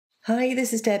Hi,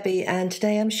 this is Debbie, and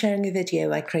today I'm sharing a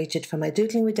video I created for my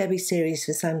Doodling with Debbie series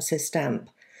for Sam Says Stamp.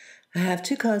 I have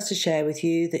two cards to share with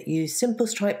you that use simple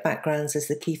striped backgrounds as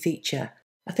the key feature.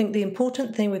 I think the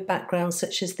important thing with backgrounds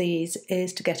such as these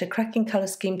is to get a cracking colour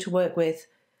scheme to work with.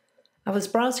 I was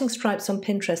browsing stripes on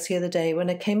Pinterest the other day when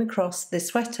I came across this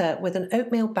sweater with an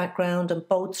oatmeal background and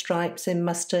bold stripes in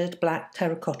mustard, black,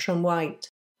 terracotta and white.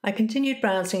 I continued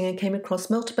browsing and came across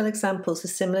multiple examples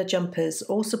of similar jumpers,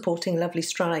 all supporting lovely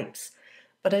stripes,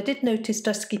 but I did notice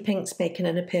dusky pinks making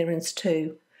an appearance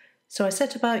too. So I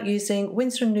set about using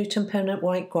Winsor & Newton permanent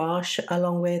white gouache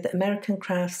along with American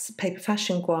Crafts paper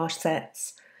fashion gouache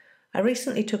sets. I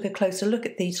recently took a closer look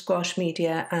at these gouache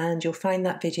media and you'll find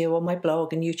that video on my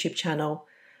blog and YouTube channel.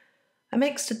 I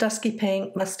mixed a dusky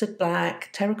pink, mustard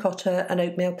black, terracotta and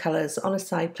oatmeal colours on a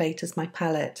side plate as my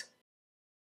palette.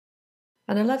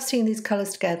 And I love seeing these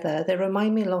colours together. They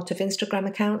remind me a lot of Instagram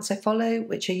accounts I follow,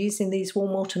 which are using these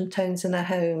warm autumn tones in their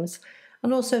homes,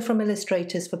 and also from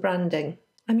illustrators for branding.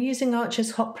 I'm using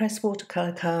Archer's Hot Press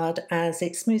Watercolour card as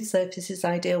its smooth surface is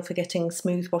ideal for getting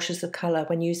smooth washes of colour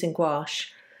when using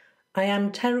gouache. I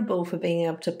am terrible for being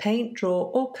able to paint, draw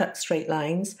or cut straight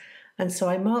lines, and so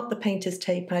I marked the painter's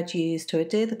tape I'd use to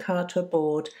adhere the card to a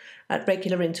board at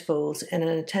regular intervals in an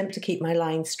attempt to keep my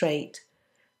lines straight.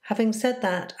 Having said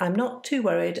that, I'm not too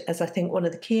worried as I think one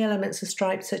of the key elements of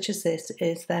stripes such as this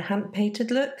is their hand-painted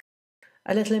look.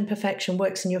 A little imperfection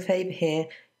works in your favour here,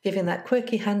 giving that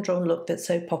quirky hand-drawn look that's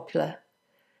so popular.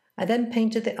 I then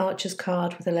painted the Archer's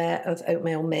card with a layer of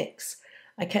oatmeal mix.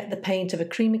 I kept the paint of a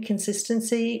creamy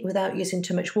consistency without using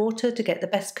too much water to get the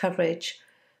best coverage.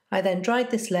 I then dried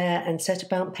this layer and set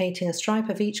about painting a stripe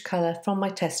of each colour from my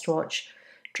test swatch,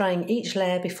 drying each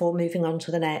layer before moving on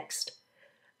to the next.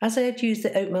 As I had used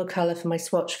the oatmeal colour for my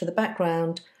swatch for the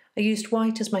background, I used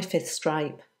white as my fifth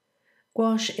stripe.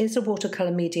 Gouache is a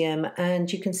watercolour medium,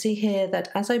 and you can see here that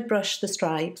as I brush the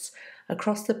stripes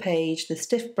across the page, the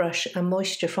stiff brush and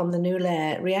moisture from the new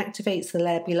layer reactivates the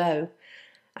layer below.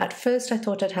 At first I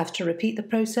thought I'd have to repeat the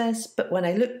process, but when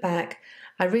I look back,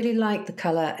 I really like the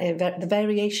colour, the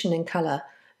variation in colour,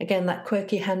 again that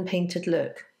quirky hand-painted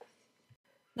look.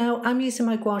 Now, I'm using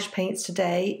my gouache paints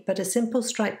today, but a simple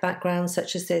striped background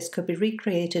such as this could be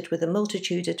recreated with a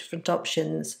multitude of different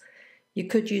options. You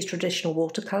could use traditional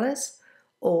watercolours,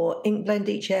 or ink blend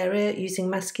each area using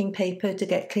masking paper to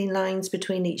get clean lines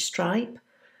between each stripe,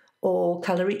 or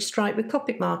colour each stripe with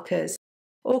Copic markers,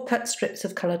 or cut strips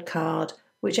of coloured card.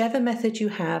 Whichever method you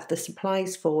have the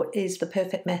supplies for is the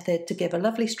perfect method to give a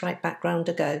lovely striped background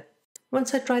a go.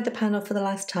 Once I'd dried the panel for the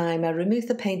last time, I removed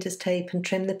the painter's tape and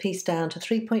trimmed the piece down to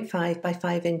 3.5 by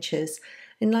 5 inches,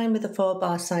 in line with the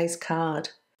 4-bar size card.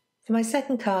 For my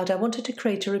second card, I wanted to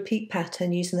create a repeat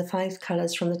pattern using the 5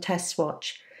 colours from the test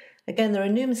swatch. Again, there are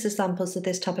numerous examples of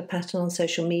this type of pattern on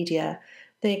social media.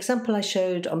 The example I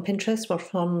showed on Pinterest was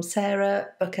from Sarah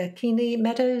Bucakini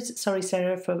Meadows. Sorry,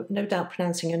 Sarah, for no doubt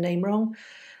pronouncing your name wrong.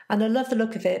 And I love the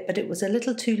look of it, but it was a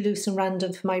little too loose and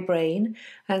random for my brain,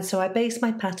 and so I based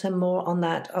my pattern more on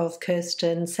that of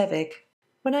Kirsten Sevig.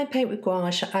 When I paint with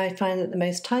gouache, I find that the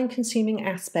most time-consuming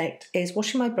aspect is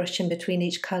washing my brush in between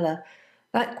each colour.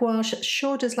 That gouache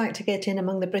sure does like to get in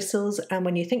among the bristles, and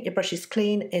when you think your brush is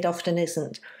clean, it often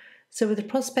isn't. So with the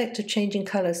prospect of changing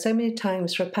colour so many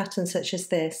times for a pattern such as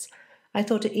this, I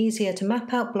thought it easier to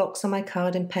map out blocks on my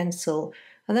card in pencil,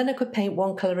 and then I could paint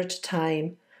one colour at a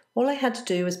time. All I had to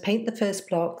do was paint the first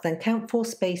block, then count 4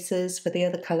 spaces for the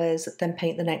other colours, then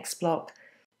paint the next block.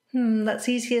 That's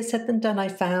easier said than done, I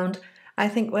found. I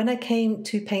think when I came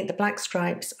to paint the black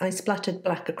stripes, I splattered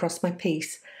black across my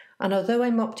piece, and although I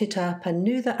mopped it up and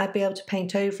knew that I'd be able to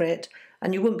paint over it,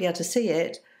 and you wouldn't be able to see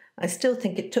it, I still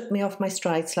think it took me off my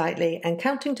stride slightly, and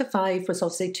counting to 5 was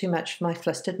obviously too much for my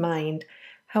flustered mind.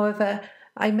 However,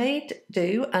 I made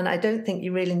do, and I don't think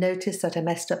you really noticed that I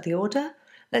messed up the order.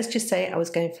 Let's just say I was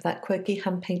going for that quirky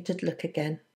hand-painted look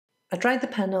again. I dried the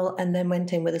panel and then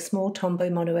went in with a small Tombow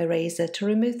mono eraser to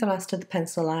remove the last of the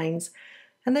pencil lines.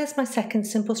 And there's my second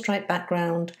simple stripe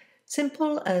background.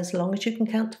 Simple as long as you can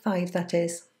count to 5, that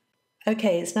is.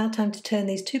 Okay, it's now time to turn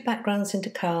these 2 backgrounds into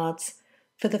cards.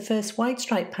 For the first wide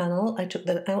stripe panel, I took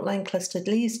the outline clustered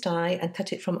leaves die and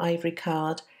cut it from ivory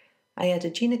card. I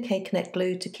added Gina K Connect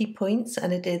glue to key points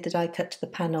and adhered the die cut to the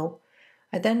panel.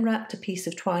 I then wrapped a piece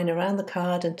of twine around the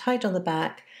card and tied on the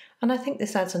back, and I think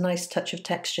this adds a nice touch of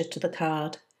texture to the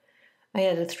card. I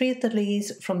added 3 of the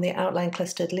leaves from the outline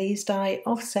clustered leaves die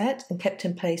offset and kept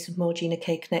in place with more Gina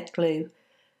K Connect glue.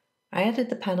 I added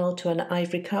the panel to an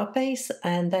ivory card base,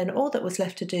 and then all that was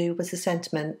left to do was the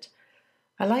sentiment.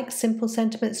 I like simple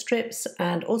sentiment strips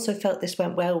and also felt this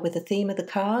went well with the theme of the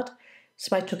card,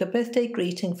 So I took a birthday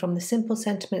greeting from the Simple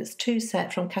Sentiments 2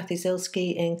 set from Kathy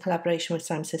Zilski in collaboration with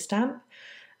SSS Stamp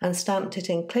and stamped it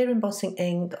in clear embossing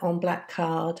ink on black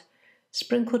card,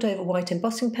 sprinkled over white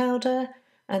embossing powder,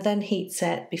 and then heat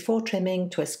set before trimming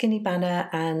to a skinny banner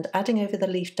and adding over the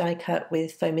leaf die cut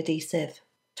with foam adhesive.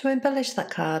 To embellish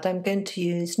that card, I'm going to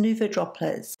use Nuvo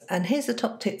droplets, and here's a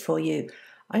top tip for you.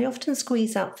 I often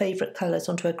squeeze out favourite colours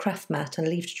onto a craft mat and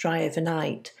leave to dry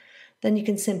overnight. Then you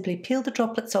can simply peel the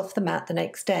droplets off the mat the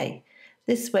next day.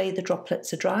 This way the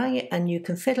droplets are dry and you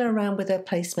can fiddle around with their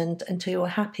placement until you're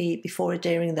happy before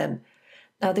adhering them.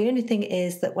 Now the only thing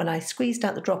is that when I squeezed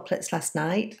out the droplets last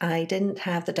night, I didn't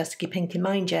have the dusky pink in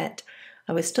mind yet.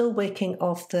 I was still working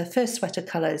off the first sweater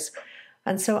colours,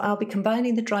 and so I'll be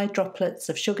combining the dried droplets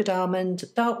of sugared almond,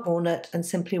 dark walnut and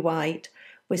simply white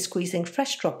with squeezing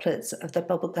fresh droplets of the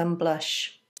bubblegum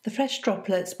blush. The fresh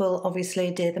droplets will obviously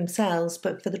adhere themselves,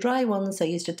 but for the dry ones I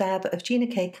used a dab of Gina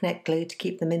K Connect glue to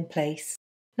keep them in place.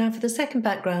 Now for the second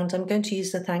background I'm going to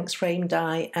use the Thanks Frame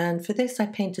die, and for this I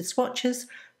painted swatches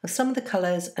of some of the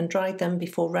colours and dried them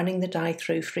before running the die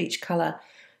through for each colour.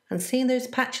 And seeing those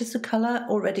patches of colour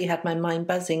already had my mind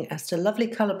buzzing as to lovely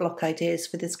colour block ideas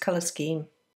for this colour scheme.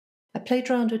 I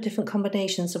played around with different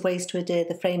combinations of ways to adhere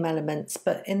the frame elements,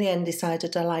 but in the end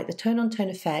decided I like the tone-on-tone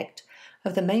effect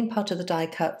of the main part of the die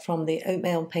cut from the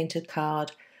oatmeal painted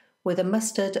card with a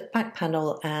mustard back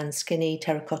panel and skinny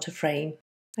terracotta frame.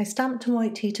 I stamped and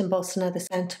white heat embossed another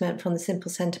sentiment from the Simple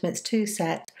Sentiments 2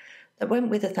 set that went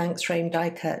with the Thanks frame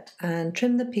die cut and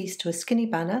trimmed the piece to a skinny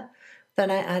banner. Then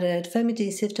I added foam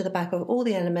adhesive to the back of all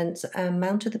the elements and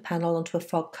mounted the panel onto a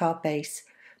FOG card base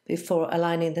before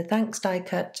aligning the Thanks die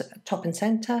cut top and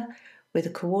centre with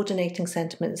a coordinating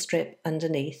sentiment strip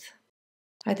underneath.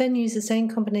 I then used the same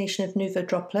combination of Nuvo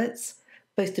droplets,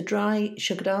 both the dry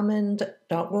sugared almond,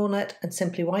 dark walnut and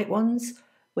simply white ones,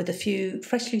 with a few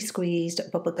freshly squeezed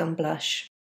bubblegum blush.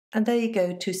 And there you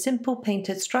go, 2 simple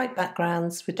painted striped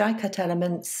backgrounds with die cut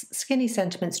elements, skinny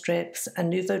sentiment strips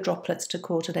and Nuvo droplets to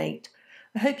coordinate.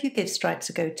 I hope you give stripes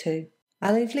a go too.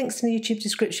 I'll leave links in the YouTube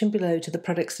description below to the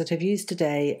products that I've used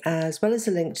today, as well as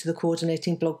a link to the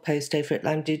coordinating blog post over at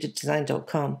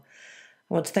limedoodledesign.com.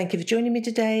 I want to thank you for joining me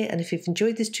today, and if you've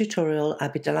enjoyed this tutorial,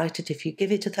 I'd be delighted if you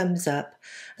give it a thumbs up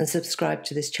and subscribe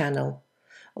to this channel.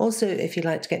 Also, if you'd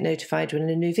like to get notified when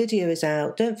a new video is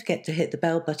out, don't forget to hit the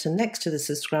bell button next to the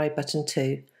subscribe button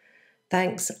too.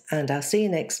 Thanks, and I'll see you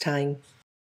next time.